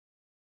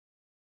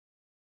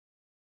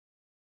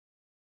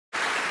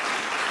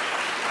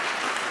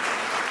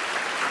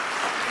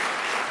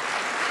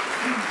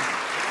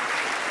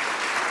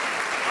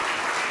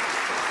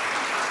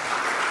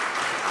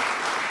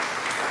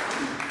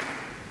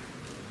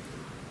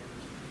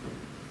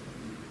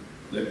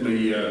let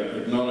me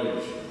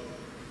acknowledge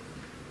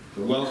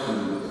the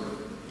welcome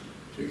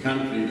to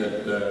country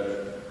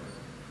that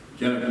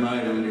Janet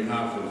made on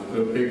behalf of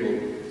her people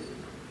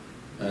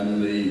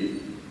and the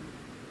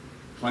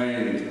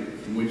clan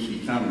from which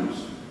she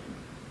comes,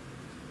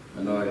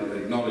 and I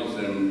acknowledge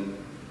them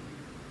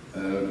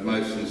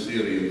most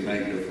sincerely and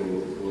thank her for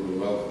the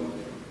welcome.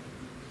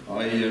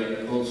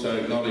 I also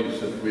acknowledge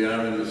that we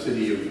are in the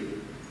city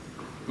of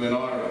Glen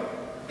Ira,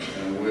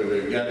 where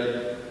we're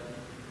gathered,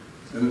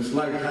 and it's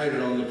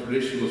located on the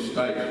traditional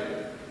estate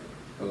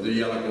of the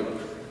Yalakut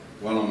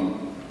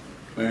Wallam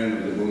clan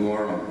of the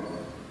Bund.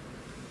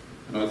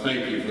 And I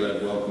thank you for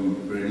that welcome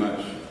very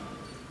much.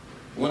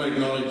 I want to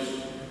acknowledge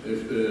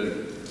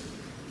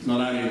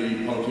not only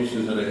the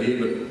politicians that are here,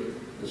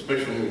 but a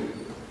special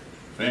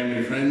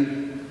family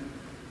friend,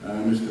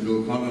 Mr.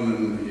 Bill Condon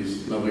and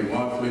his lovely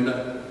wife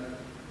Linda,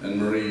 and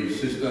Marie's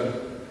sister.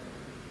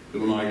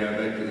 Bill and I go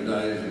back to the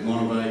days of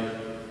Monterey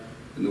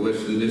in the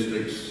Western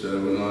Districts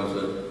when I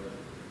was a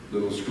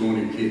little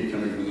scrawny kid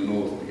coming from the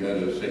north to go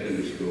to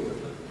secondary school.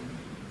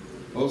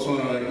 I also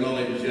want to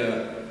acknowledge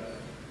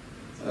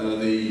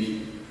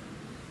the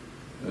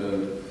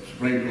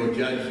Supreme Court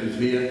judge who's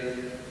here,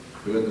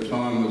 who at the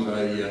time was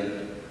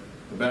a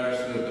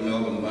barrister at the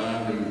Melbourne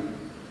Bar, who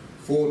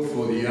fought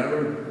for the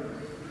Yarra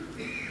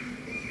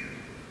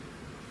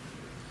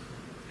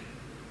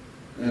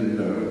and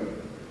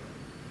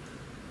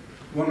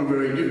won a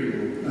very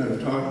difficult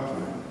no-title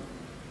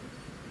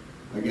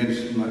claim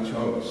against much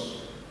odds.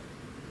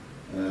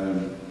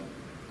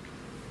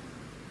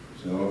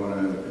 So I want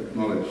to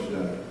acknowledge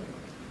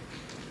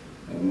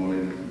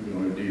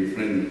my dear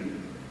friend.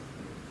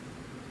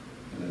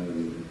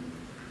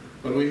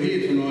 But we're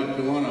here tonight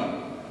to honour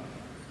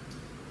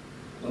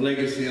the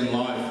legacy and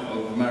life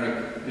of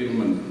Marek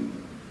Edelman,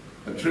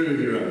 a true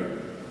hero.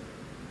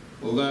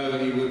 Although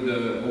he would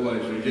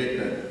always reject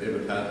that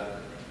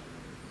epithet,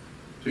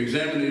 to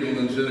examine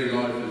Edelman's early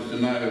life is to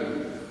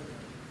know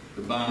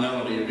the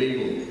banality of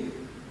evil,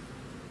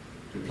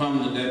 to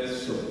plumb the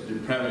depths of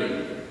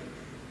depravity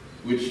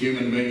which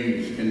human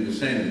beings can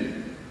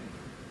descend,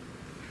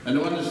 and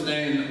to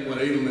understand what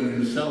Edelman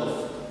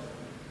himself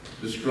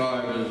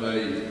described as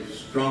a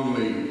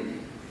strongly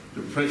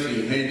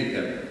depressing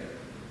handicap,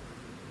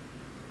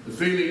 the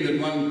feeling that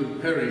one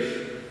could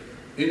perish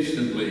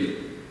instantly,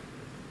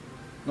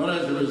 not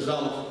as a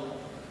result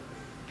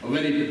of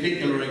any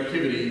particular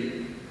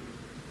activity,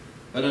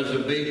 but as a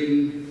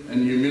beaten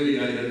and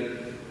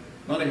humiliated,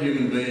 not a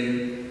human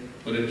being,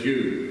 but a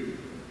Jew.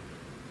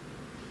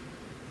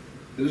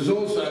 It is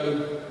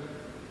also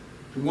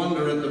to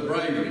wonder at the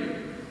bravery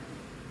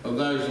of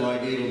those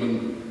like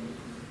Edelman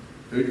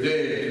who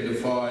dared to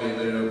defy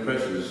their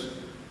oppressors,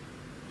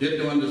 yet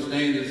to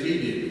understand as he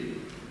did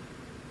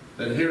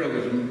that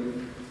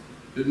heroism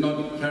did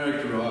not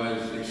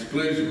characterise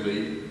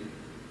exclusively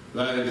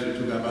those who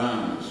took up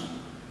arms.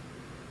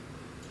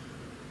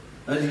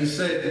 As he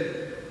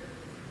said,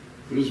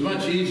 it was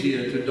much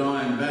easier to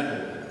die in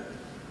battle,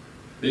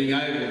 being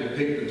able to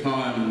pick the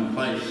time and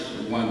place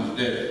of one's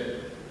death.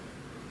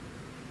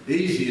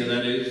 Easier,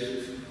 that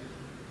is,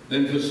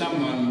 than for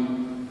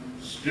someone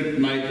stripped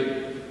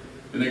naked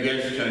in a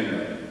gas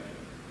chamber,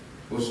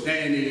 or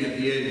standing at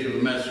the edge of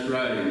a mass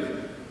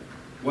grave,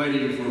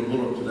 waiting for a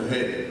bullet to the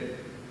head.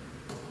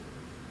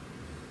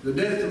 The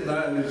death of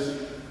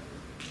those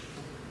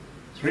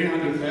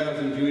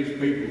 300,000 Jewish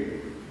people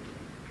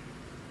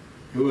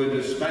who were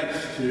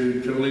dispatched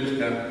to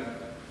Treblinka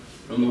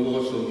from the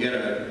Warsaw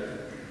Ghetto,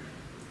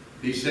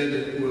 he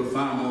said, were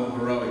far more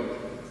heroic.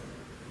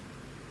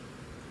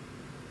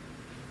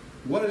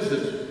 What is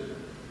it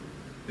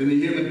in the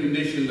human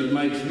condition that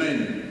makes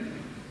men,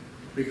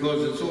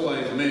 because it's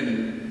always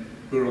men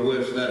who are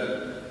worse at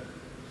it,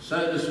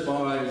 so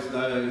despise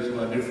those who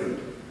are different?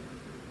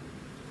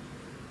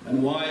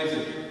 And why is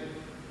it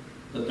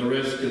that the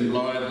rest can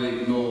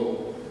blindly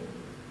ignore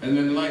and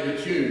then later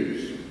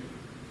choose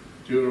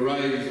to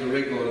erase the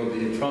record of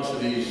the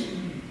atrocities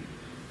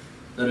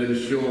that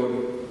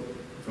ensured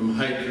from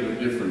hatred of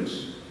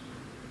difference?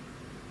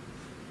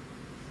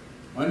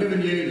 I never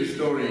knew the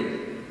story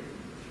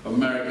of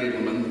Marek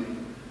Edelman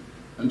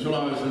until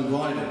I was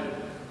invited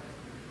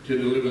to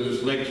deliver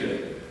this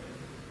lecture,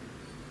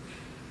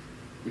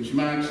 which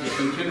marks the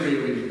centenary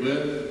of his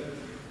birth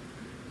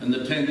and the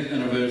 10th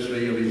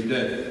anniversary of his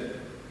death.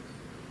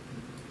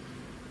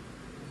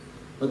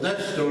 But that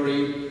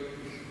story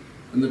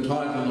and the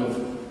title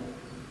of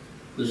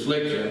this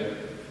lecture,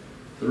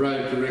 The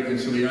Road to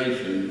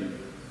Reconciliation,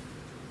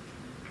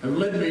 have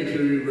led me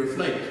to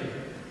reflect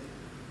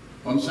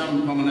on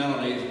some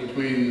commonalities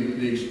between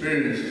the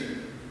experience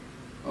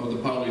of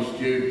the Polish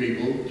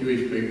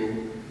Jewish people,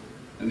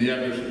 and the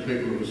Aboriginal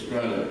people of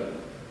Australia.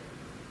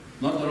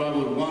 Not that I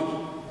would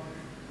want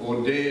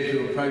or dare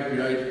to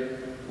appropriate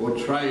or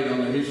trade on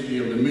the history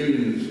of the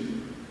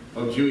millions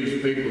of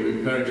Jewish people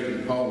who perished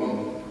in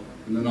Poland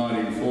in the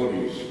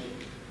 1940s.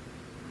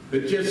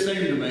 It just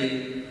seemed to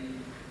me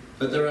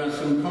that there are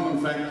some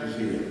common factors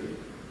here.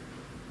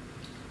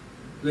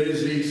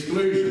 There's the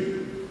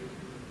exclusion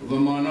of a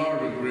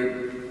minority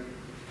group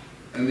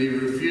and the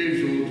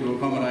refusal to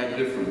accommodate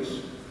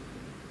difference.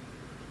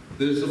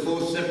 There's the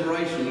forced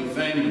separation of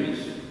families,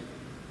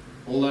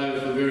 although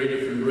for very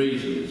different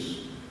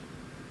reasons.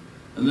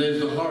 And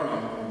there's the horror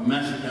of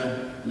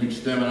massacre and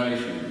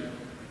extermination.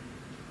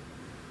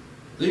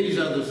 These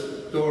are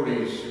the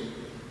stories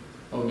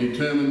of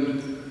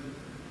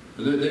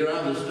there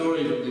are the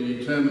stories of the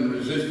determined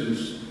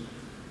resistance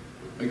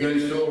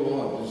against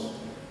all odds,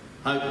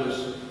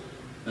 hopeless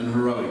and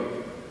heroic.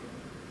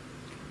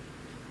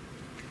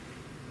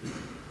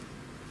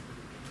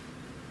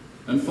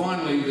 And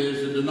finally,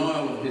 there's the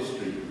denial of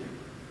history,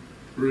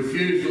 the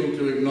refusal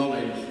to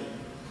acknowledge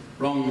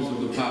wrongs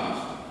of the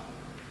past.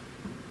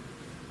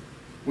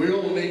 We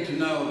all need to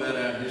know about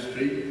our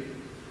history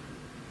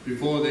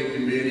before there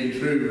can be any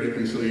true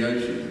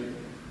reconciliation.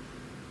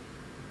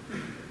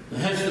 There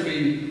has to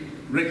be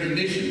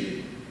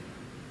recognition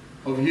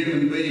of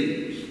human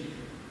beings,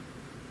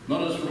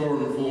 not as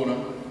flora and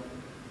fauna,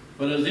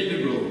 but as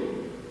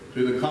integral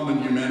to the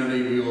common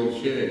humanity we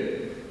all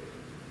share.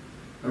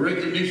 A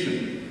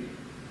recognition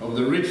of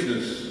the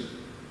richness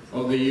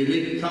of the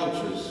unique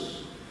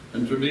cultures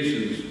and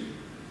traditions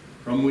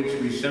from which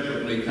we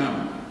separately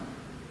come.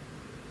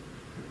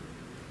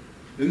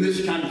 In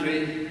this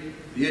country,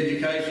 the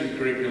education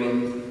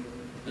curriculum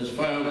has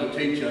failed to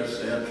teach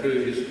us our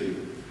true history.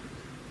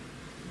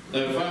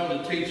 They have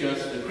failed to teach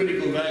us the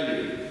critical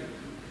value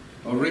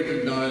of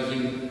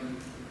recognising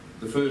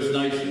the First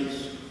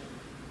Nations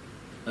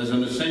as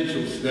an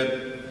essential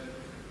step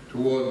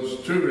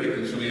towards true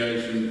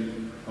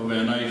reconciliation of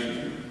our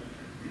nation.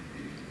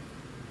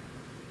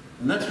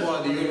 And that's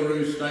why the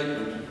Uluru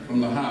Statement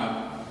from the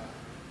Heart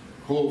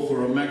called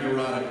for a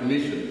Makarrata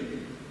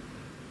Commission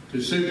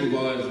to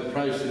supervise the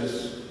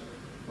process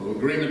of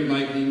agreement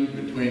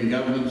making between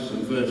governments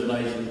and First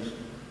Nations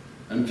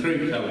and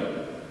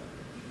truth-telling,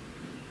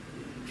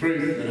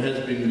 truth that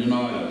has been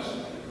denied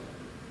us.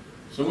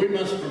 So we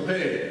must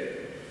prepare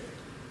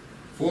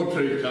for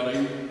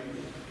truth-telling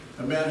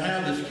about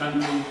how this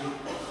country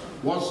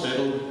was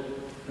settled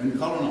and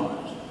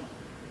colonised,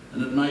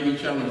 and it may be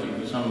challenging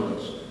for some of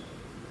us.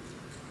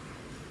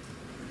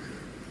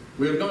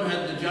 We have not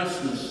had the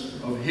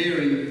justness of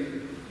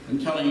hearing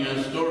and telling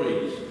our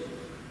stories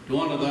to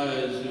honour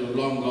those who have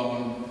long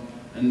gone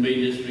and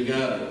been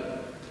disregarded,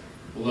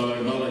 although I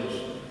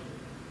acknowledge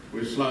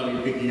we're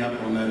slowly picking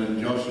up on that, and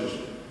Josh's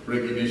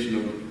recognition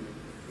of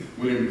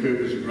William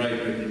Cooper's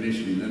great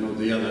recognition and of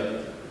the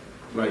other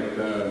great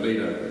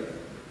leader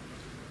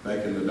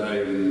back in the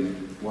day when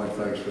white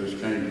folks first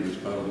came to this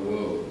part of the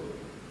world.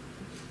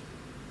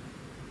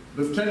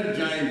 Lieutenant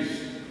James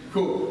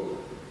Cook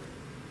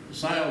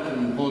sailed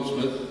from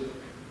Portsmouth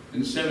in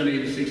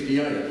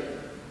 1768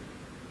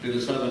 to the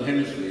Southern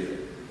Hemisphere,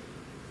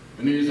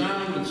 and he was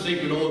armed with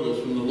secret orders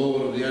from the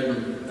Lord of the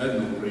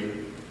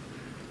Admiralty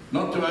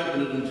not to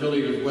open it until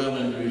he was well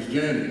into his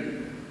journey.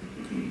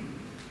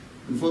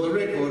 And for the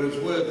record,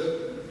 it's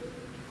worth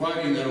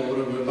quoting that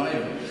order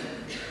verbatim.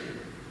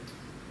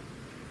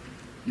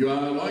 You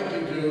are likely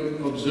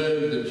to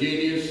observe the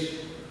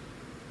genius,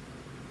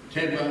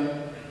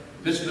 temper,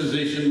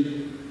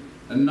 disposition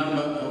and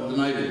number of the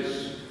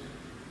natives,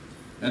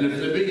 and if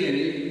there be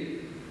any,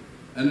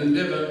 an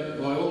endeavour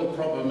by all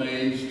proper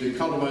means to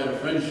cultivate a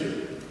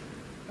friendship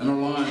and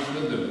alliance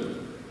with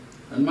them,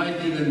 and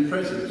making them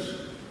presents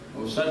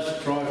of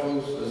such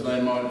trifles as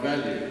they might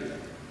value,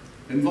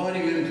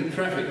 inviting them to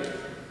traffic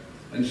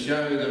and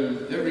show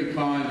them every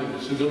kind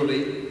of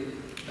civility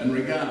and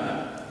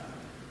regard,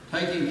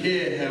 taking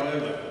care,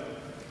 however,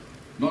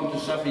 not to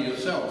suffer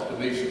yourself to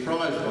be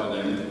surprised by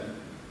them,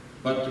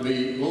 but to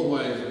be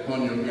always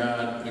upon your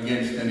guard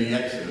against any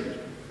accident.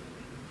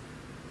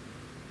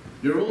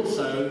 You're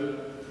also,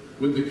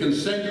 with the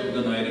consent of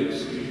the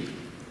natives,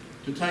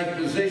 to take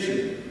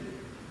possession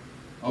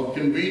of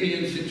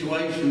convenient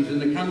situations in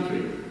the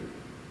country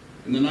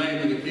in the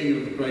name of the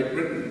King of Great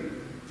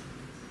Britain.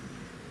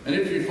 And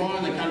if you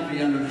find the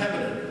country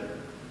uninhabited,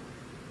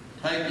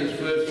 take as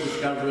first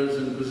discoverers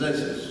and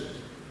possessors.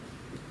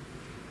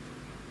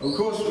 Of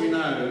course, we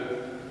know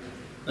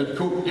that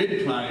Cook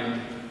did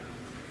claim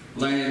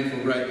land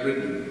for Great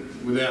Britain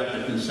without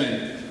the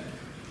consent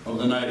of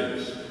the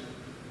natives,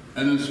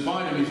 and in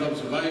spite of his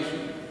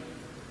observation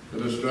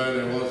that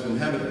Australia was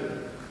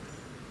inhabited.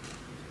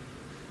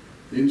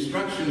 The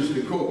instructions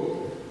to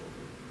Cook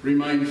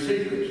remained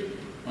secret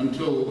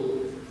until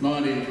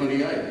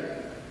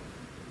 1928,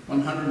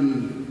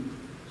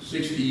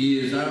 160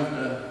 years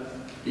after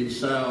he'd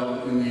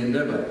sailed in the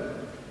Endeavour,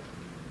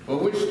 by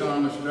which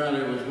time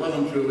Australia was well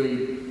and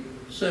truly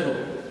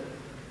settled.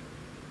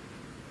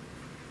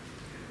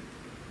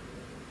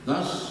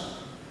 Thus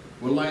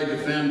were laid the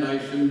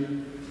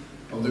foundation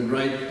of the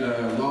great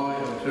lie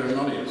of Terra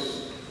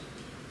Nullius,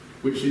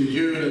 which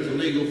endured as a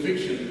legal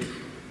fiction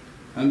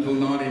until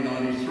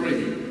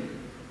 1993,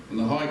 when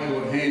the High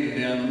Court handed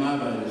down the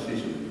Mabo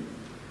decision,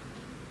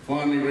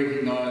 finally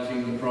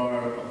recognising the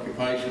prior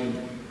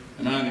occupation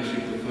and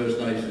ownership of First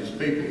Nations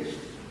peoples.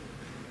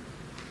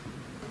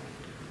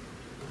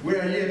 We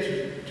are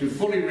yet to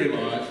fully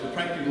realise the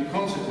practical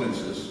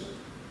consequences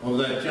of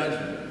that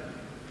judgment,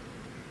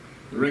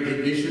 the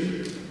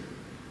recognition,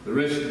 the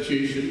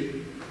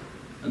restitution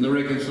and the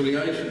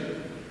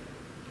reconciliation.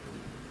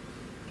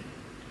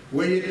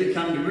 We're yet to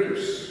come to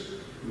grips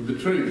with the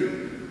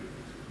truth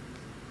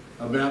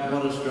about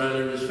what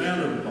Australia is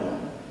founded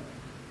upon.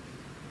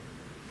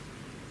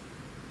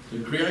 The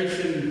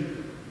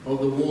creation of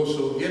the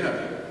Warsaw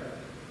Ghetto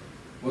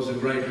was a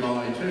great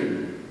lie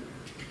too,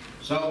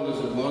 sold as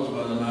it was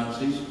by the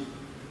Nazis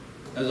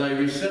as a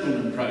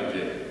resettlement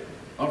project,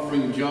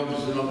 offering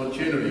jobs and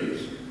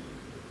opportunities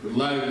with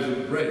loaves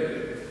of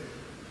bread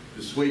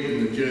to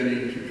sweeten the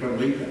journey to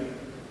Treblinka.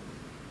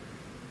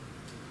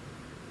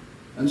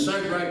 And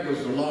so great was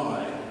the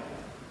lie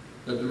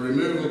that the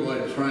removal by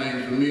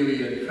trains was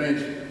merely a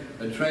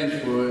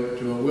transfer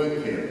to a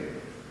work camp,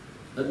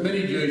 that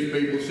many Jewish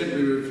people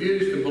simply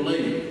refused to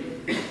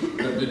believe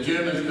that the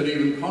Germans could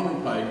even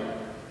contemplate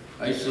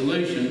a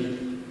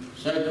solution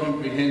so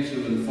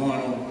comprehensive and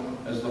final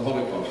as the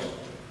Holocaust.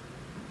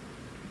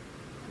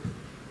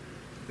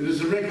 It is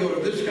the record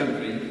of this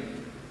country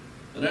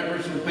that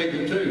Aboriginal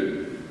people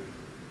too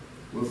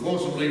were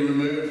forcibly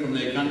removed from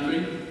their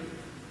country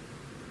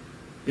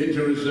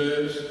into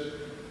reserves,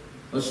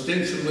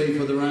 ostensibly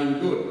for their own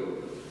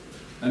good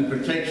and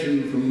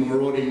protection from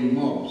marauding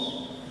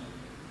mobs.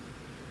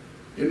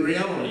 In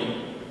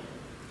reality,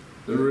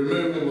 the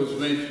removal was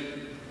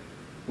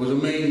a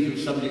means of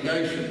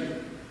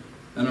subjugation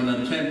and an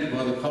attempt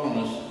by the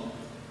colonists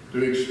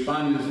to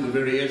expunge the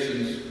very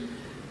essence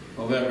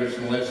of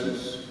Aboriginal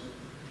essence.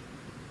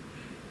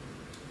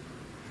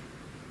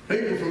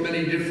 People from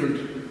many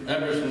different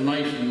Aboriginal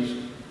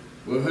nations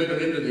were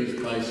herded into these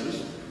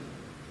places,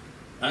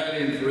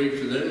 alien for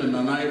each of them and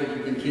unable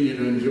to continue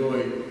to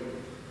enjoy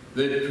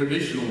their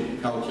traditional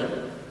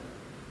culture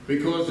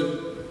because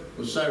it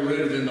was so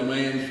rooted in the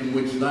lands from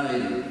which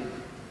they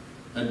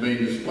had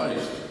been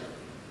displaced.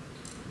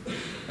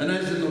 And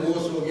as in the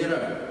Warsaw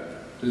Ghetto,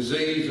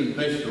 disease and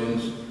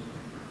pestilence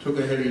took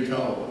a heavy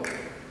toll.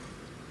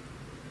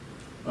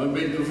 I've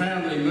been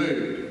profoundly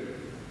moved,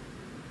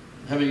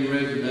 having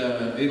read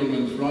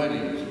Edelman's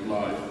writings of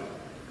life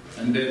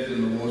and death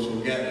in the Warsaw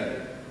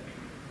Ghetto.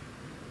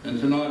 And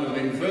tonight I've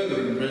been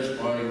further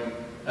impressed by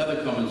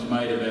other comments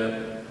made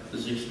about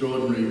this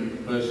extraordinary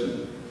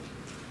person.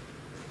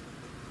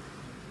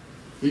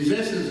 His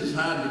essence is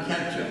hard to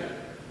capture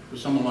for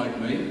someone like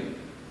me,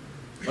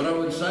 but I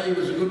would say he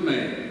was a good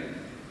man,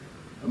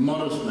 a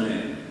modest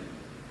man,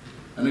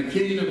 and a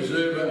keen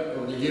observer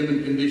of the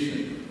human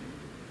condition.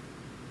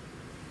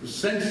 The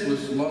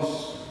senseless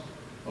loss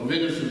of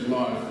innocent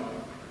life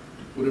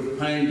would have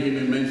pained him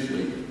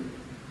immensely.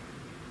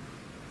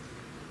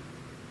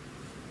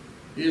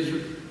 He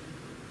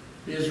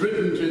has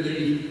written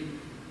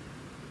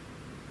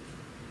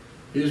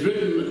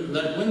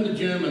that when the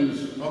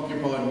Germans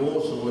occupied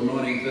Warsaw in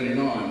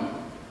 1939,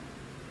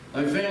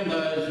 they found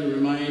those who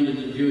remained in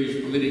the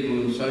Jewish political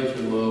and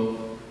social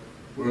world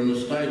were in a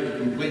state of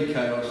complete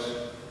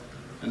chaos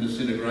and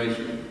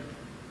disintegration.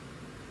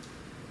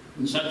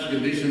 In such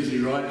conditions, he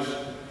writes,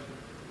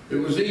 it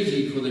was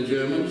easy for the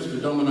Germans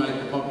to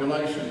dominate the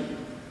population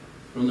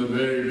from the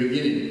very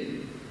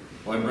beginning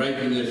by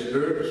breaking their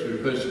spirit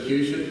through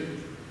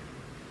persecution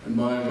and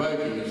by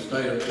invoking a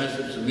state of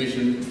passive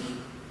submission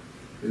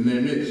in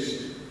their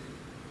midst.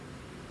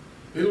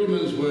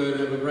 Edelman's words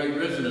have a great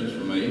resonance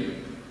for me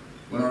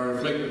when I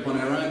reflect upon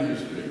our own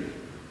history.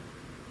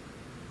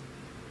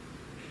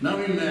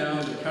 Knowing now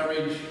the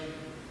courage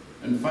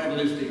and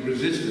fatalistic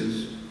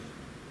resistance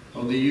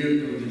of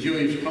the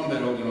Jewish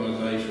combat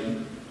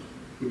organisation,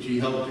 which he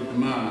helped to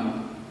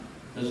command,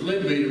 has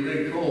led me to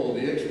recall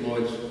the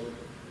exploits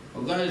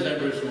of those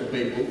Aboriginal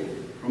people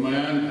from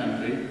my own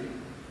country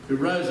who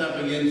rose up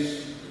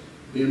against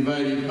the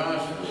invading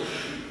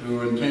pastoralists who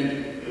were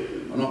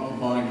intent on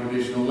occupying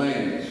traditional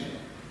lands.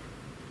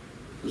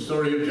 The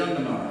story of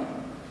Jundamara,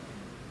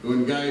 who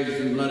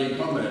engaged in bloody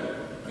combat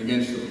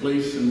against the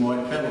police and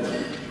white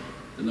cavalry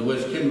in the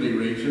West Kimberley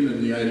region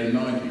in the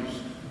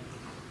 1890s,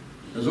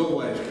 has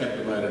always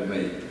captivated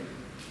me.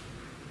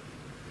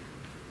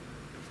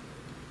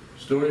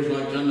 Stories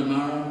like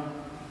Jundamara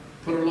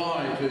put a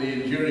lie to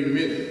the enduring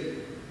myth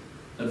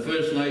that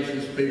First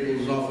Nations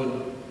peoples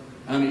offered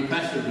only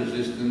passive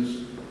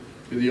resistance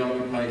to the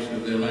occupation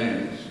of their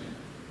lands.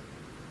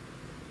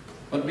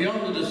 But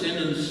beyond the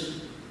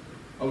descendants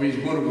of his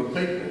Bund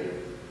people,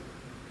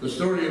 the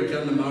story of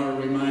Jundamara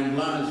remained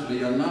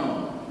largely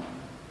unknown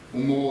for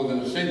more than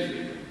a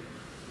century,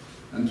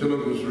 until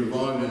it was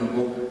revived in a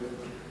book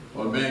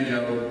by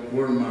Banjo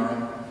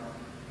Warrenmara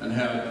and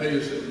Howard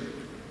Peterson,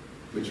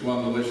 which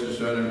won the West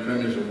Australian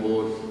Premier's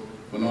Award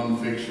for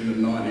non-fiction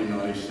in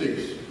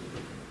 1996.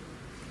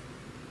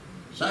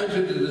 So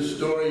too did the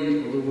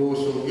story of the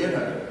Warsaw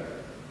Ghetto,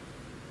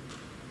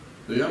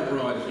 the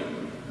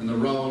uprising and the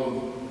role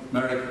of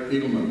Marek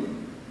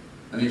Edelman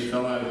and his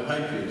fellow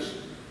patriots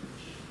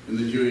in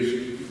the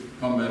Jewish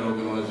combat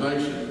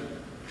organisation.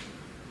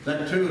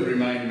 That too had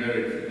remained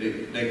buried for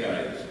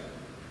decades.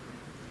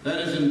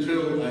 That is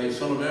until a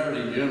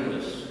Solidarity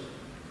journalist,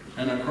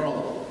 Anna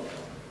Kroll,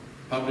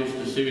 published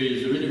a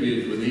series of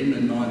interviews with him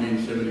in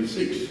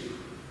 1976,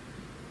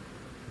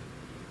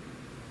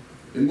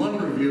 And one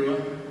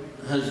reviewer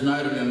has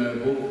noted in her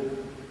book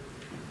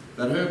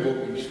that her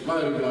book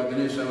exploded like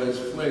an SOS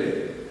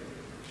flare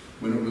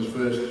when it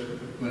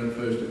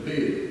first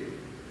appeared.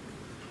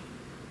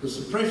 The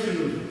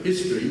suppression of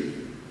history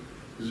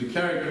is a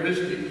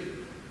characteristic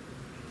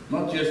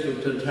not just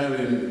of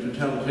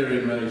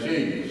totalitarian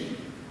regimes.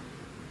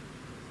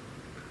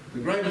 The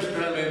great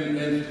Australian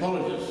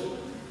anthropologist,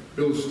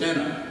 Bill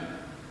Stenner,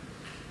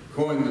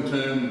 coined the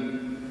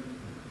term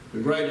the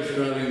Great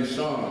Australian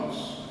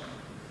Silence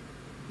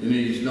in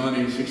his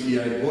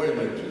 1968 Boyer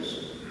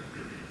Lectures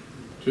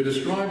to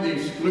describe the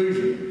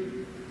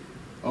exclusion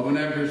of an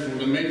Aboriginal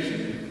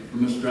dimension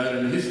from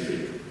Australian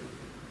history.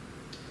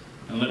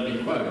 And let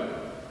me quote.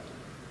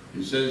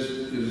 He says,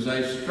 "It is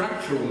a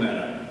structural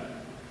matter,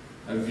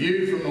 a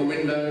view from a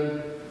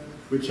window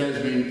which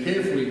has been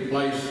carefully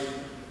placed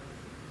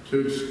to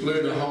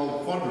exclude a whole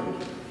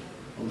quadrant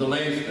of the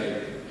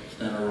landscape,"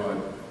 Stanner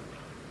wrote.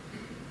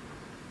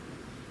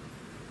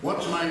 What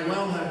may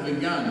well have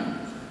begun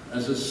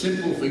as a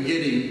simple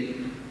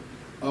forgetting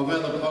of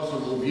other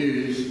possible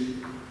views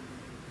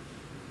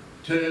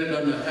turned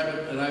under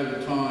habit and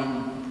over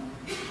time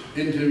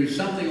into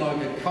something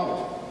like a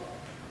cult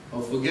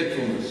of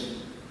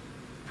forgetfulness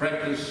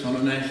practiced on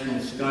a national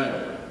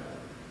scale.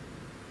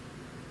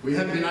 We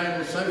have been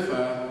able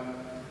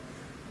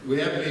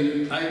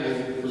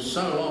for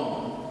so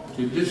long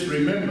to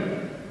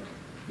disremember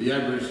the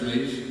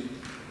Aborigines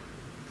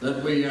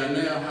that we are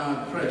now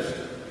hard-pressed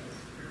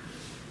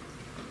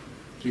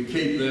to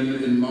keep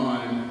them in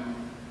mind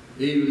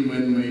even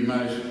when we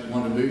most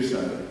want to do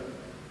so.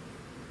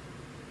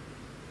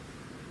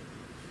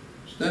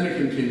 Stanner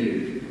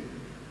continued,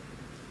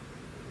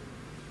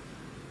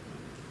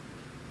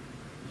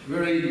 "It's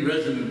very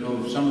resonant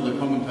of some of the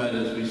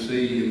commentators we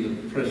see in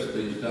the press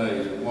these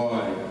days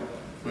why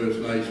First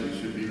Nations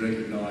should be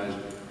recognised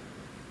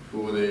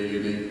for their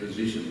unique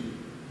position.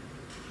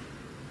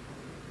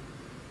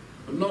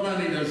 But not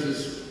only does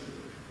this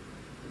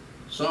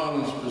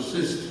silence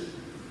persist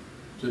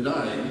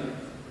today,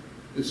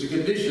 it's a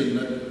condition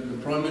that the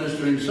Prime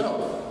Minister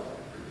himself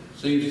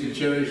seems to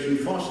cherish and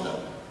foster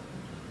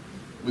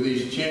with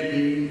his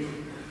championing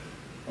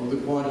of the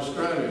Quiet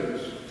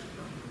Australians.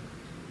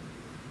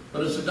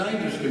 But it's a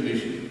dangerous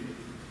condition,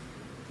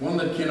 one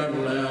that cannot be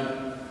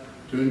allowed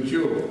to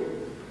endure.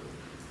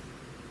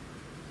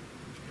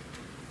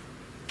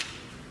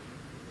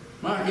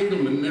 Marek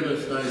Edelman never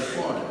stayed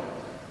quiet,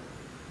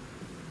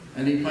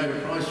 and he paid a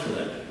price for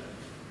that.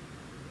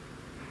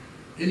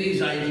 In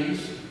his 80s,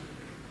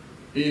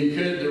 he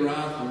incurred the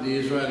wrath of the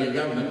Israeli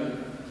government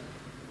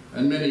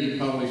and many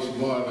Polish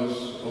survivors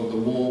of the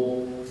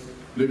war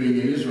living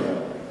in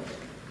Israel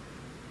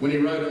when he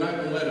wrote an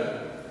open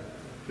letter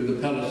to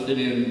the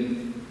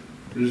Palestinian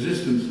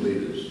resistance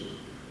leaders.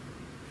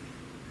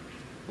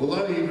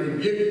 Although he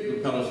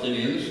rebuked the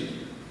Palestinians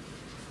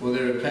for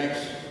their attacks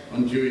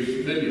on Jewish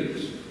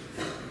civilians,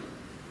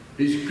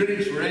 his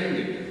critics were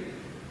angered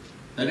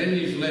that in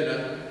his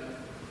letter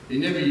he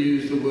never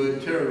used the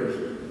word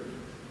terrorism.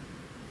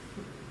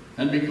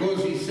 And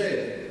because he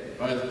said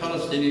both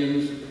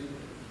Palestinians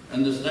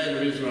and the State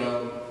of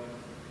Israel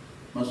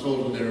must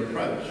alter their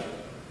approach.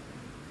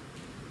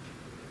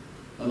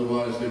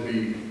 Otherwise there'd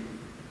be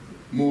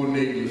more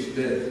needless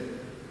death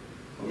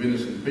of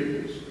innocent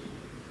peoples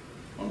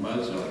on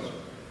both sides.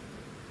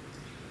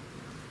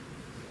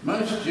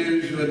 Most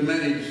Jews who had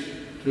managed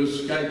to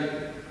escape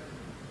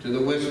to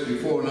the West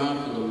before and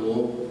after the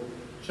war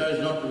chose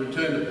not to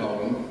return to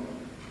Poland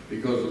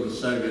because of the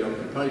Soviet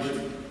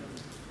occupation.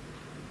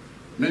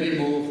 Many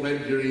more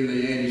fled during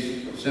the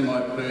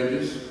anti-Semite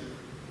purges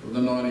of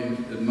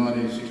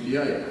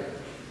 1968.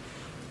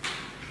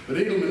 But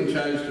Edelman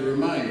chose to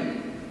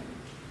remain.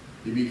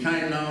 He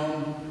became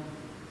known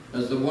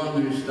as the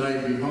one who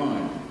stayed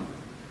behind.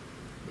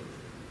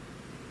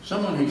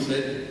 Someone, he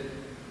said,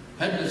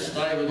 had to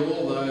stay with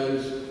all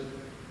those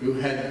who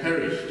had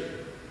perished.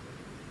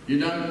 You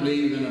don't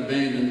leave and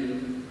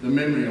abandon the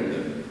memory of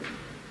them.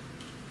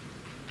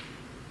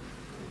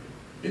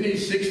 In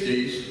his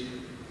 60s,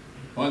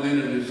 by then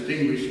a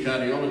distinguished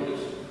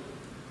cardiologist,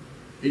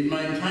 he'd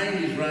maintained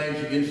his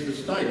rage against the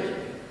state,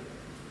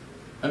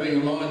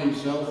 having aligned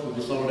himself with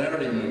the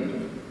Solidarity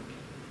movement.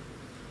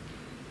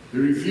 He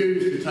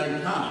refused to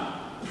take part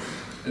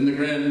in the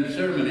grand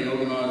ceremony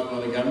organised by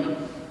the government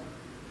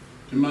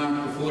to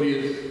mark the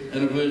 40th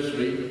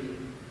anniversary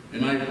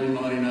in April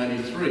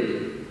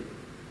 1983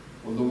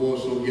 of the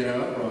Warsaw Ghetto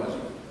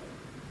Uprising.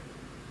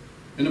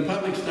 In a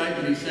public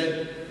statement he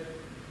said,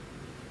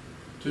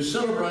 "To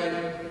celebrate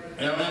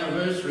our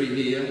anniversary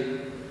here,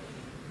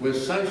 where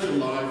social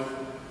life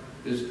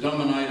is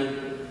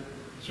dominated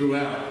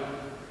throughout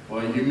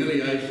by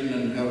humiliation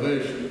and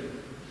coercion,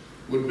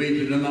 would be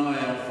to deny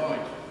our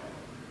fight.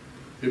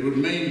 It would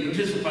mean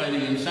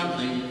participating in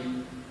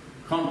something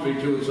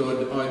contrary to its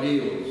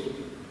ideals.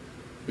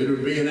 It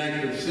would be an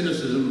act of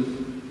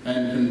cynicism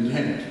and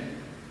contempt."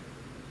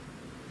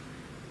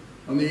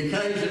 On the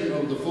occasion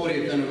of the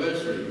 40th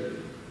anniversary,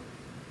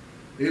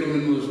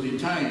 Edelman was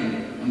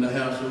detained under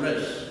house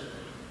arrest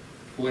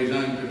for his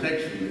own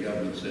protection, the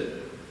government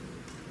said.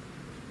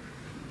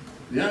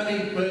 The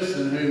only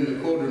person whom the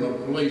cordon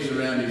of police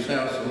around his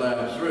house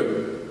allowed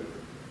through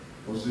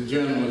was the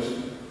journalist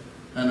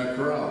Anna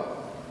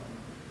Corral,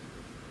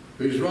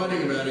 whose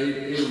writing about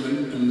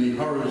Edelman and the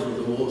horrors of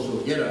the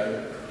Warsaw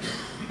Ghetto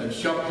had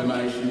shocked the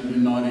nation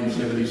in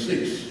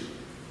 1976.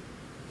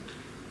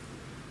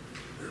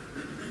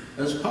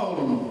 As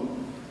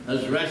Poland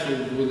has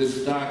wrestled with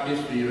its dark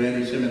history of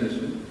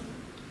anti-Semitism,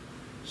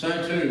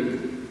 so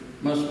too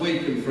must we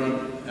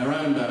confront our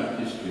own dark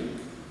history.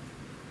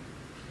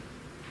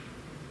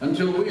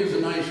 Until we as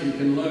a nation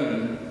can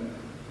learn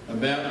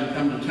about and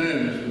come to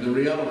terms with the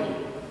reality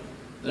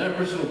that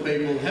Aboriginal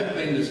people have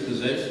been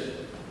dispossessed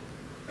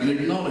and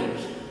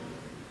acknowledge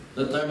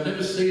that they've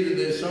never ceded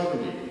their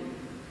sovereignty,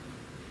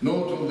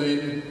 not till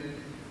then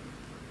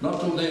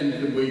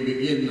could we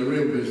begin the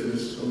real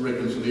business of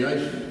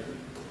reconciliation.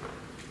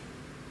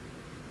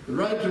 The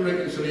road to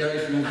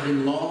reconciliation has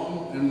been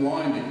long and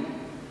winding,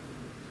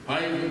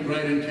 paved with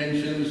great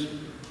intentions,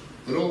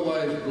 but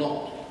always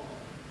blocked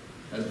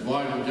at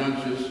vital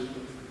junctures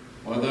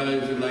by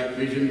those who lack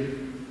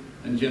vision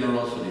and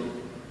generosity.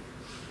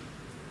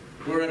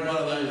 We're at one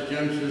of those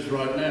junctures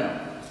right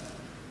now.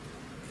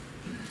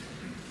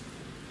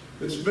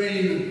 It's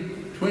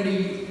been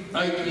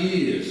 28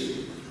 years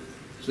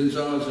since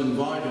I was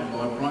invited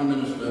by Prime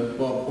Minister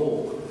Bob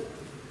Hawke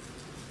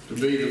to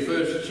be the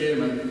first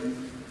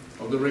chairman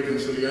of the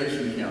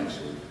Reconciliation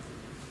Council,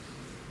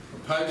 a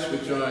post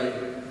which I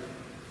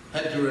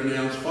had to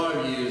renounce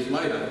 5 years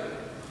later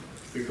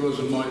because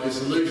of my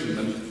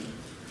disillusionment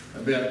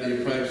about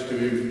the approach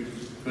to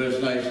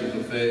First Nations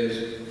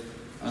affairs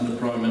under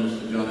Prime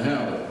Minister John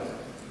Howard.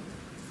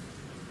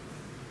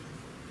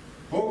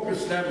 Hawke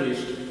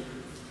established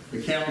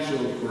the Council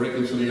for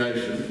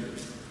Reconciliation,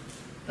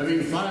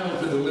 having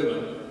failed to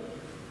deliver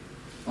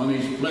on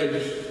his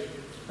pledge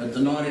at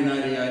the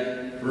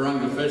 1988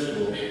 Barunga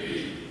Festival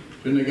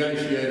to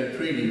negotiate a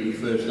treaty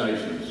with First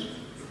Nations.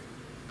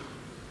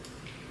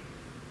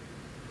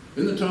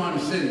 In the time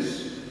since,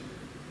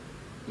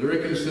 the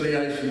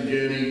reconciliation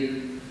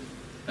journey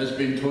has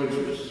been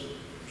tortuous.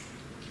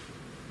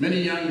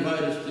 Many young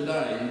voters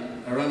today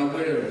are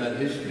unaware of that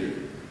history,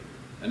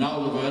 and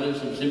older voters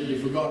have simply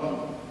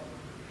forgotten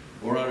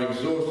or are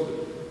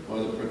exhausted by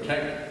the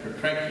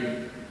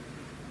protracted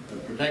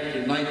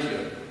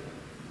nature,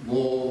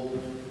 or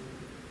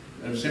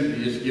have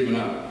simply just given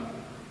up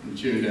and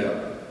tuned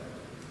out.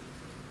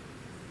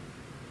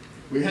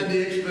 We had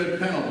the expert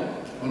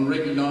panel on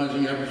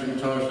recognising Aboriginal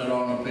and Torres Strait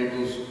Islander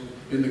peoples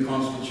in the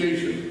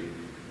Constitution,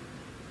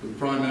 with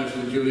Prime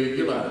Minister Julia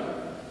Gillard,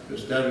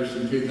 established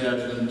in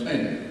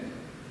 2010,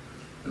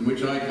 and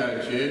which I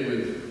co-chaired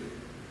with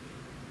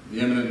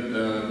the eminent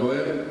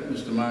lawyer,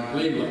 Mr. Mark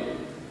Edelman.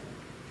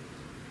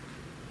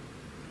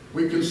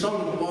 We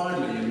consulted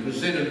widely and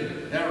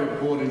presented our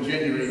report in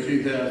January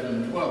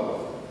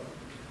 2012.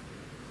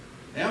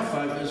 Our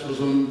focus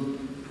was on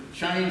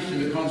change to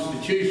the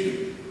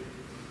Constitution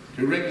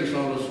to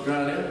reconcile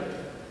Australia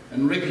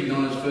and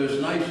recognise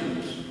First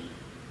Nations.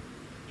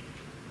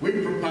 We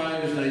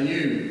proposed a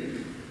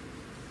new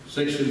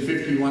Section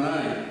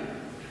 51A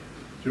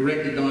to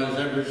recognise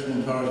Aboriginal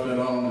and Torres Strait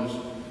Islanders'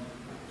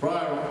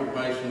 prior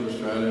occupation of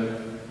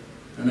Australia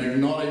and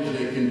acknowledge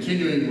their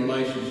continuing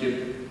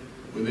relationship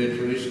with their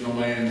traditional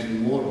lands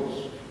and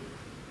waters.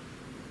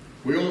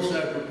 We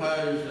also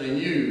proposed a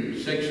new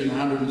Section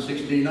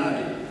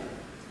 116A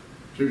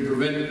to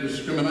prevent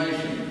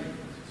discrimination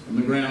on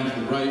the grounds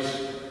of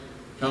race,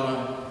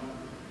 colour,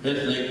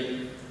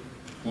 ethnic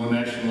or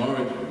national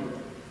origin.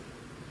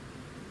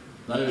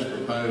 Those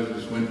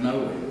proposals went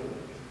nowhere.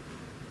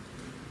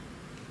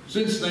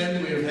 Since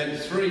then, we have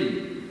had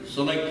 3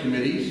 select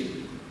committees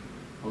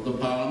of the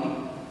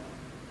Parliament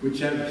which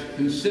have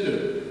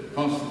considered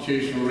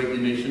constitutional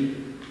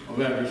recognition of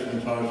Aboriginal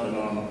and Torres Strait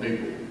Islander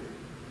people.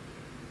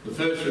 The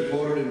first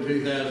reported in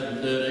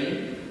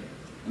 2013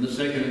 and the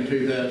second in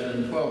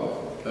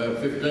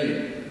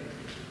 2015.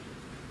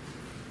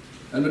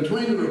 And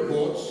between the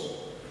reports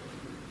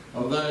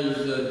of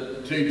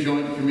those 2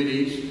 joint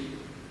committees,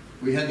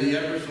 we had the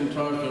Aboriginal and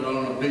Torres Strait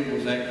Islander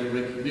Peoples Act of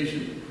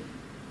Recognition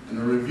and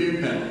a review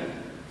panel.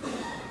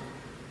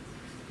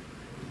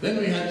 Then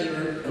we had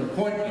the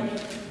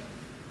appointment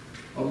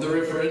of the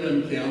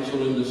Referendum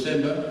Council in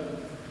December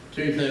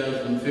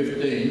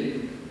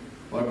 2015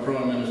 by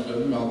Prime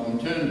Minister Malcolm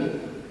Turnbull.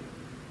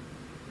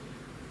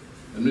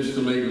 And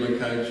Mr. Legler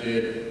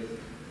co-chaired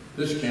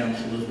this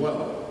council as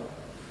well.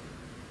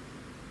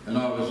 And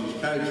I was his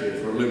co-chair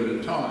for a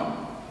limited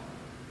time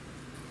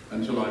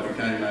until I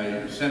became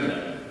a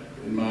senator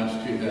in March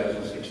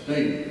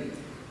 2016.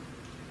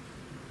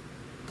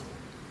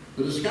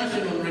 The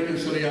discussion on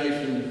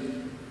reconciliation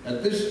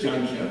at this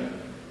juncture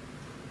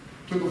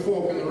took a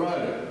fork in the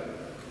road.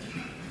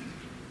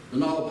 The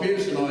Noel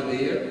Pearson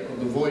idea of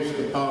the voice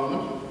to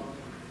Parliament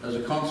as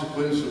a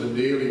consequence of a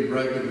deal he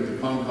brokered with the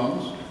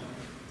Comcons,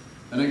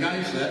 and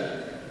against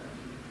that,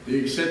 the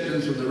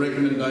acceptance of the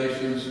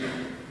recommendations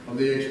of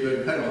the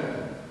expert panel,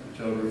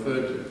 which I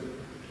referred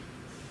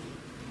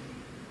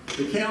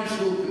to. The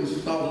Council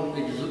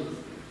consulted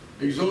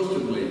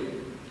exhaustively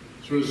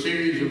through a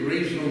series of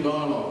regional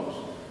dialogues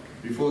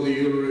before the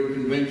Uluru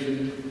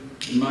Convention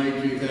in May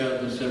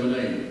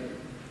 2017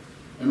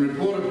 and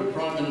reported to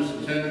Prime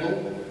Minister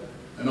Turnbull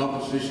and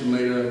Opposition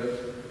Leader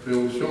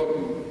Phil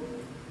Shorten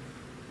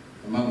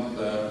a month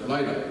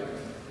later.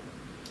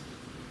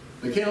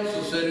 The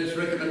Council said its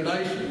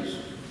recommendations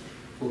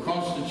for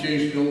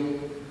constitutional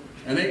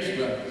and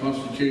extra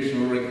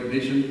constitutional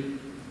recognition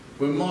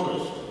were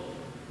modest,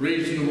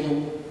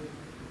 reasonable,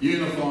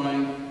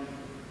 unifying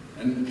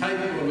and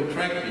capable of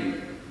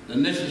attracting the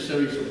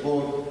necessary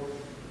support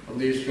of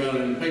the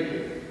Australian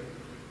people.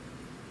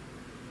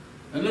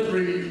 And let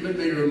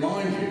me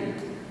remind you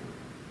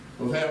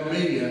of how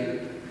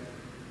media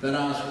that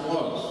ask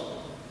was.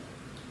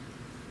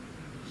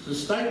 The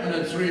statement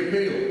had 3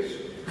 appeals.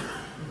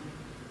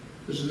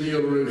 This is the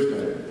Uluru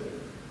Statement.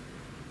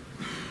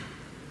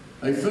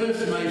 A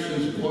First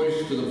Nations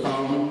voice to the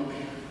Parliament,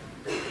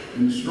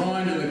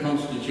 enshrined in the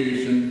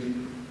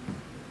Constitution,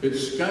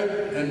 its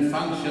scope and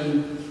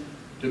function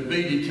to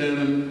be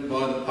determined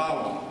by the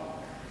Parliament.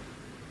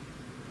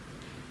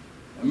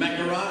 A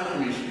Makarrata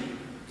Commission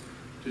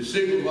to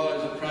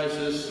supervise the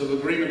process of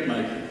agreement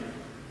making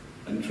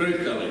and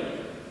truth-telling,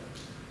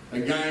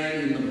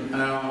 again in the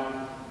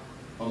power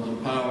of the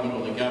Parliament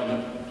or the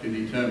Government to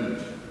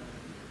determine.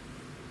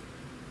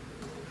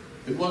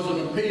 It was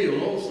an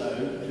appeal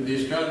also to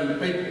the Australian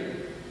people.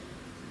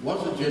 It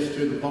wasn't just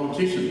to the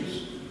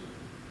politicians.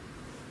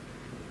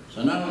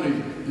 So no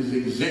one is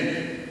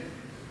exempt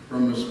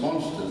from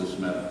response to this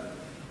matter.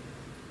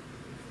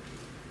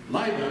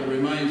 Labor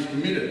remains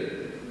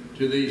committed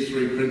to these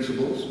 3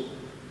 principles,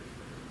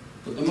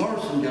 but the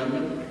Morrison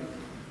government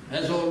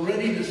has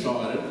already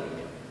decided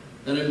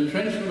that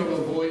entrenchment of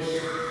a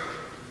voice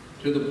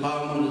to the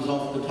Parliament is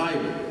off the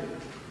table.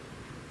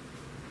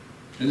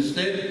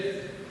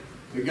 Instead,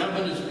 the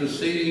government is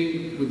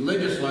proceeding with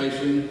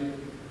legislation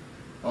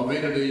of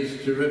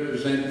entities to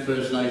represent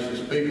First Nations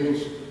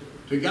peoples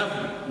to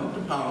government, not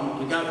to Parliament,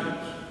 to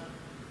governments,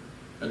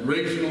 at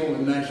regional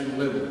and national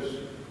levels.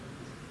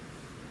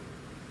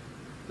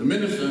 The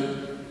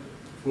Minister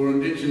for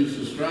Indigenous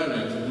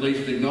Australians at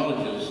least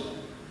acknowledges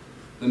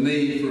the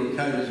need for a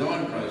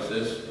co-design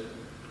process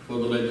for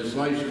the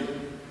legislation.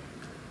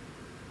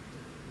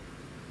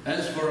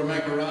 As for a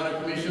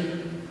Makarrata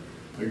Commission,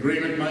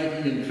 agreement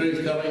making and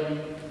truth-telling,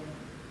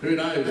 who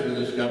knows where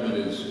this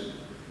government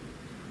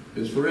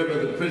is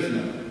forever the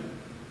prisoner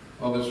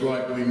of its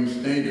right-wing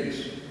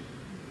standards.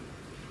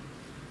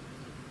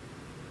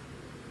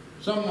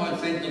 Some might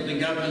think that the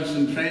government's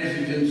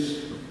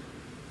intransigence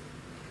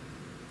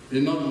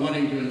in not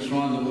wanting to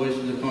enshrine the voice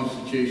of the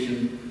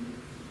Constitution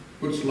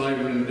puts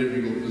Labor in a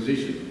difficult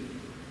position,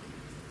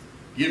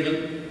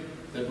 given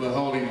that we're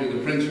holding to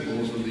the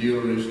principles of the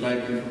Uluru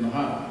Statement from the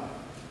heart.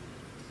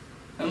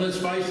 And let's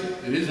face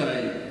it, it is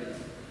a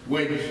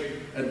wedge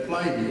at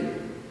play here.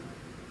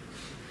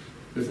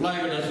 If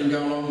Labor doesn't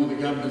go along with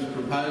the government's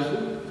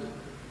proposal,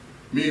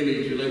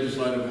 merely to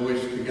legislate a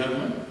voice to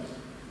government,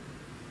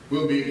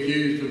 we'll be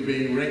accused of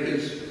being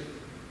wreckers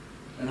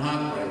and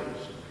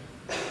heartbreakers.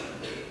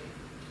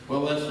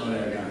 Well, that's not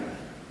our game.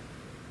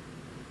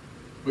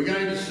 We're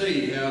going to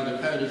see how the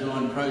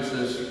co-design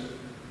process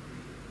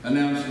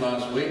announced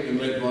last week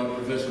and led by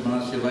Professor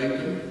Marcia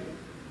Langton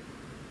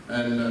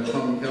and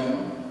Tom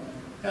Kellman,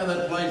 how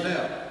that plays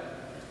out.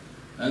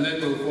 And then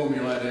we'll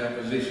formulate our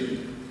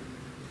position.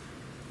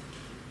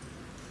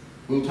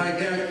 We'll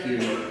take our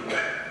cue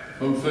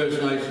from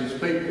First Nations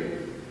people,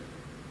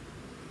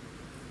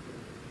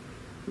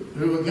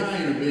 who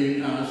again are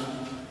being asked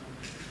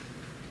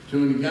to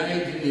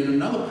engage in yet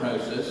another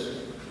process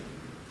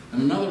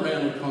and another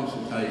round of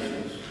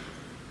consultations,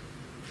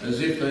 as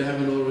if they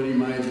haven't already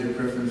made their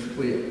preference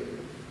clear.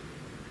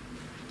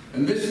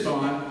 And this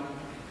time,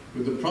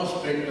 with the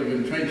prospect of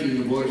entrenching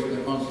the voice of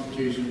the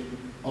Constitution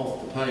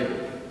off the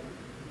table.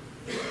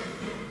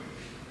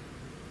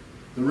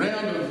 The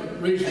round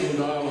of regional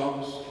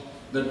dialogues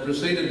that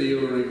preceded the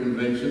Uluru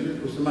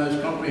Convention was the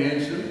most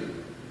comprehensive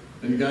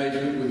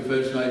engagement with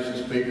First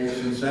Nations people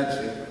since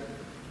ATSIC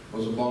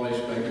was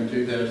abolished back in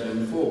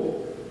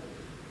 2004.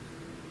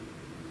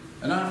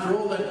 And after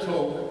all that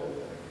talk,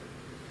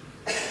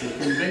 the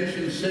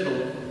Convention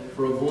settled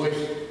for a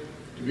voice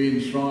to be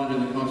enshrined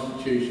in the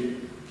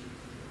Constitution.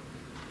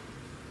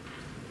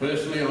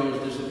 Personally, I was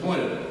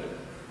disappointed.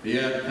 The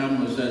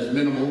outcome was as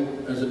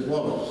minimal as it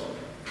was,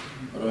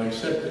 but I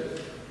accept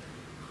it.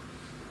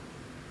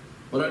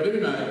 But I do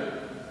know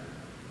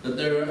that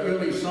there are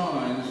early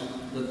signs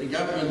that the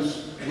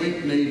government's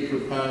weak-kneed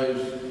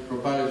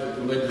proposal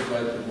to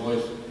legislate the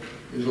voice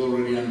is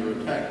already under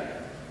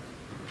attack.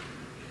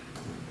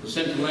 The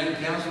Central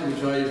Land Council,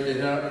 which I used to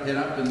head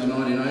up in the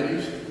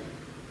 1980s,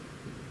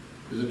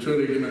 is a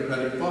truly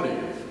democratic body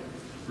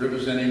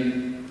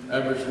representing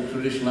Aboriginal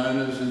traditional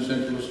owners in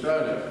Central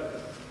Australia.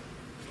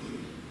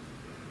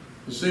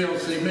 The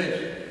CLC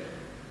met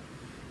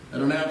at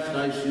an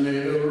outstation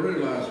near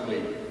Uluru last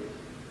week,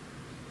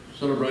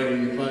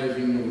 celebrating the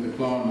closing of the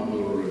climb of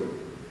Uluru,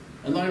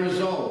 and they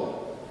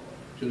resolved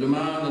to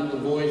demand that the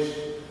voice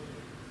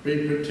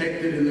be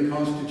protected in the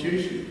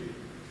Constitution.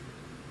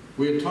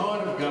 We're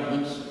tired of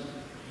governments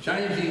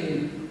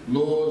changing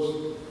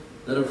laws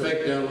that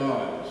affect our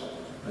lives,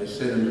 they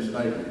said in a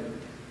statement.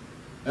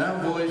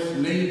 Our voice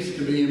needs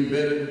to be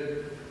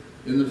embedded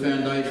in the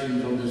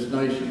foundations of this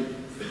nation.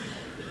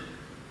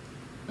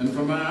 And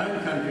from our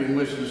own country in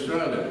Western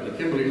Australia, the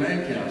Kimberley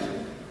Land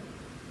Council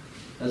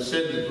has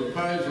said the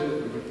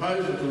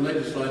proposal to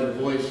legislate a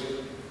voice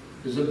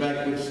is a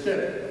backward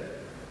step,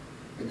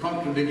 a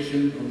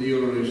contradiction of the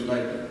Uluru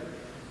Statement.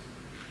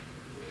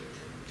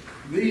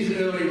 These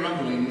early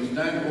rumblings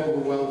don't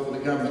augur well for the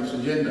government's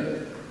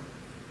agenda,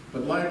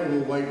 but Labor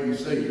will wait and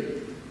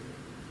see.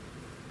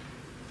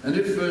 And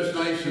if First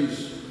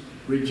Nations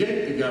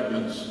reject the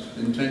government's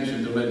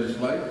intention to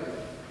legislate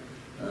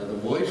the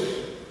voice,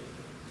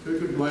 who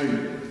could blame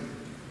them?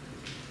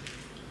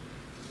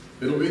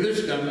 It'll be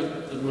this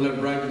government that will have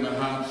broken the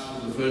hearts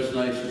of the First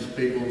Nations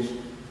peoples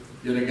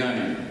yet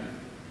again.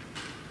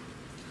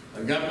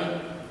 A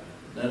government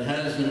that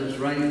has in its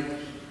ranks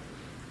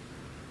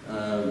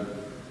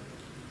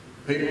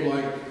people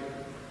like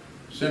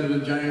Senator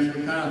James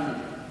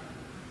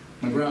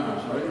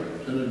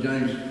Senator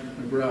James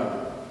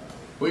McGrath,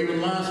 who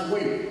even last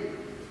week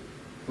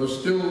was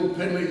still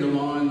peddling the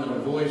line that a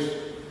voice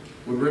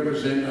would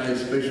represent a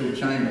special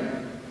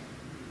chamber.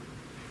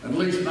 At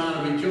least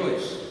Barnaby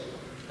Joyce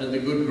had the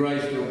good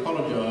grace to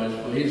apologise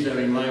for his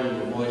having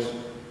labelled the voice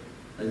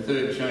a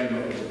third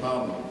chamber of the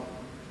Parliament.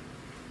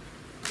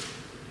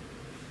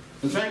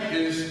 The fact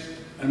is,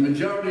 a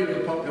majority of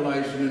the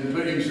population,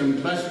 including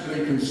some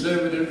classically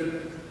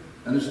conservative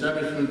and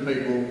establishment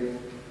people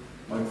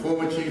like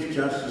former Chief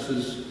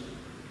Justices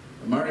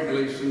Murray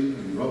Gleeson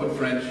and Robert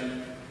French,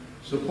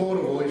 support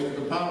a voice to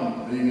the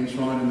Parliament being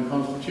enshrined in the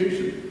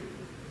Constitution.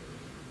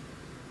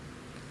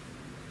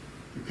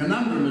 The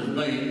conundrum has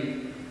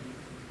been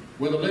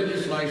whether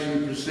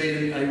legislation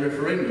preceded a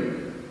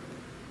referendum,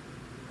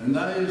 and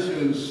those who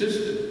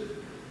insisted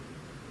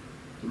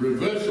the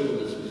reversal of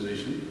this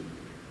position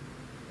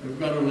have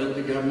got to let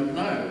the government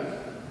know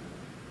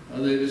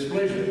of their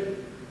displeasure,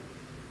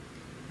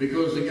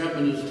 because the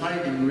government has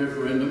taken the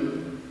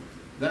referendum,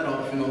 that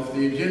option, off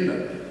the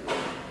agenda.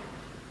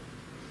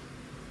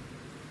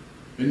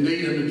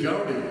 Indeed, a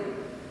majority,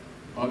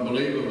 I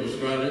believe, of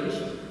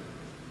Australians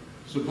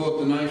support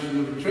the notion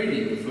of a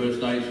treaty with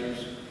First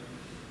Nations,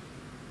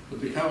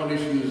 but the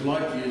coalition is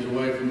light years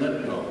away from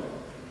that goal.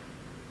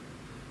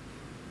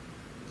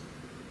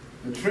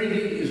 A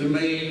treaty is a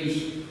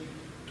means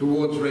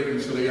towards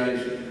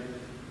reconciliation,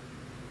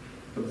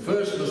 but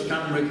first must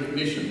come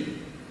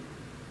recognition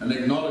and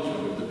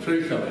acknowledgement of the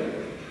truth of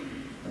it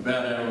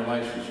about our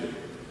relationship.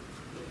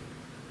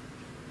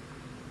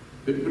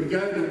 It would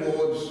go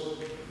towards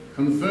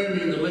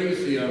confirming the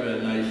legacy of our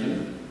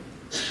nation,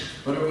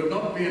 but it would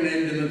not be an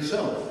end in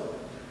itself.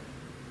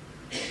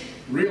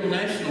 Real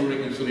national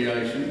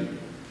reconciliation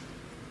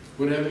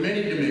would have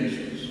many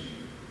dimensions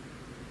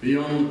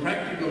beyond the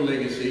practical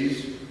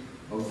legacies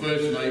of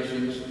First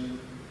Nations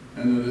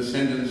and the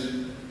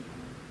descendants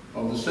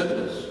of the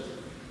settlers.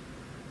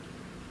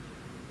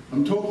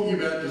 I'm talking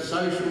about the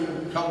social,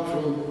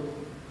 cultural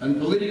and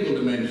political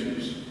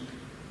dimensions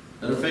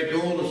that affect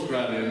all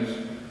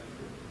Australians,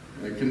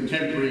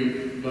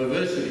 contemporary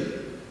diversity.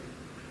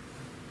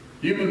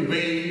 Human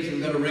beings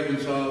have got to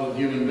reconcile with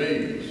human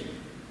beings.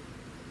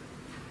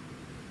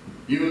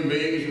 Human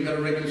beings have got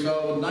to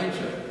reconcile with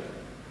nature.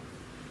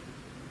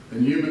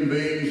 And human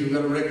beings have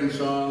got to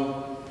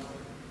reconcile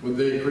with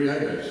their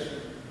creators.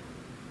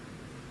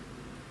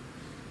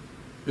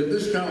 But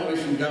this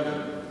coalition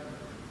government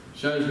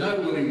shows no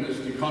willingness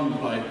to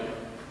contemplate,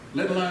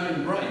 let alone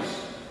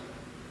embrace,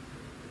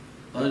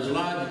 those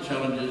larger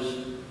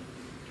challenges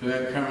to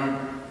our current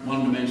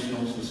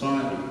one-dimensional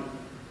society.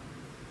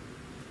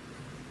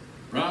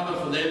 Rather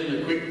for them,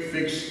 the quick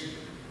fix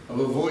of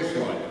a voice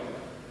right,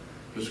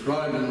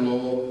 prescribed in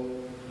law,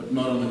 but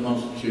not in the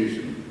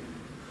Constitution.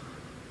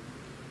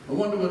 I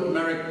wonder what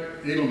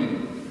Marek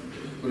Edelman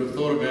would have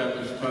thought about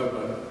this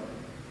topa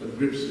that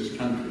grips this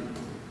country.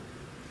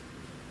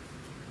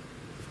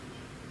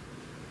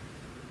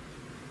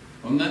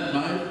 On that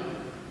note,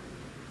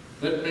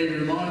 let me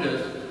remind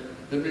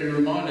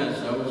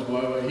ourselves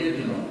why we're here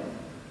tonight.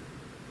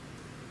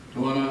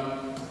 To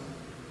honour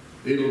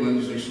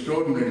Edelman's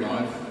extraordinary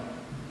life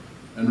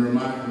and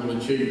remarkable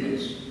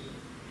achievements.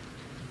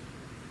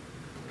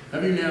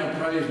 Having now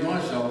praised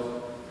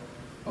myself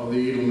of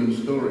the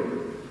Edelman story,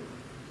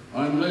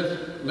 I'm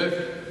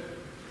left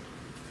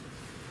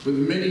with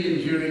many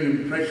enduring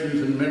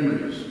impressions and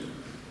memories.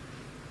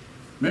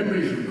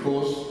 Memories, of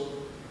course,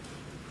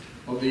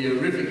 of the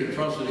horrific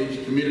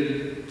atrocities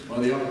committed by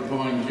the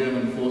occupying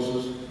German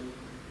forces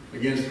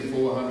against the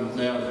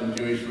 400,000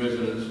 Jewish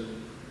residents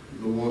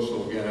of the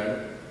Warsaw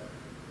Ghetto.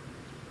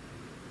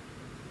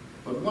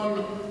 But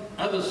one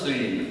other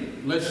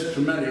scene, less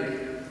traumatic,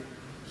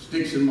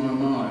 sticks in my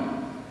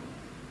mind.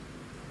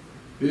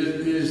 It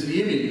is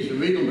the image of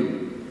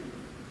Edelman,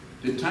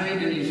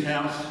 detained in his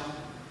house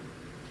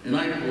in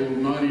April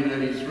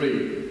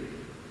 1983,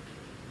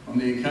 on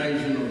the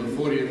occasion of the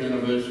 40th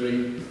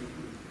anniversary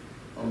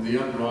of the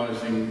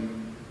uprising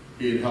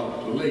he had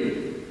helped to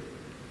lead.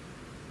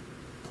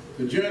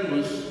 The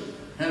journalist,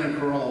 Hannah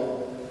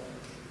Carroll,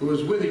 who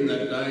was with him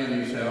that day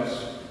in his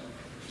house,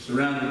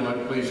 surrounded by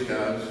police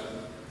cars,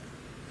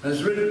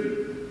 has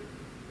written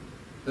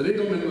that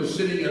Edelman was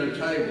sitting at a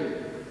table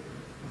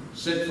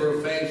set for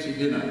a fancy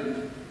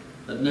dinner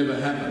that never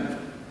happened.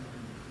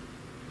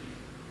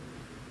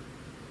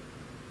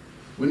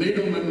 When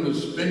Edelman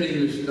was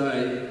spending this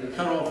day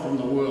cut off from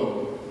the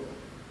world,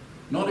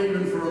 not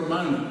even for a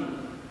moment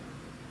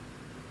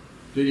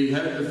did he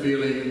have the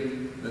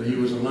feeling that he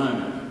was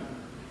alone,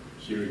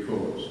 she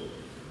records.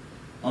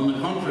 On the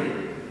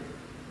contrary,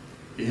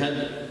 he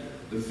had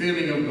the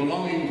feeling of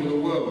belonging to the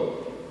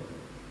world,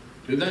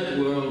 to that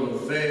world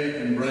of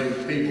fair and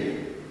brave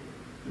people,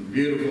 and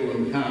beautiful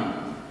and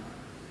calm.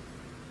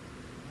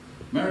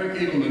 Marek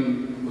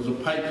Edelman was a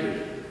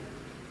patriot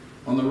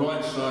on the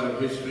right side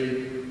of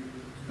history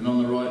and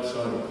on the right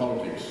side of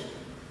politics.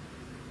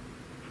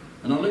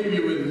 And I'll leave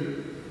you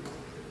with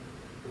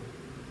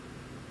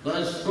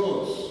those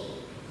thoughts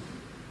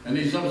and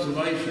his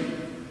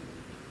observation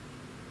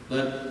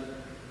that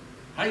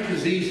hate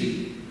is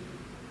easy,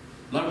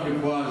 love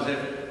requires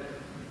effort.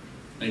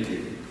 Thank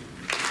you.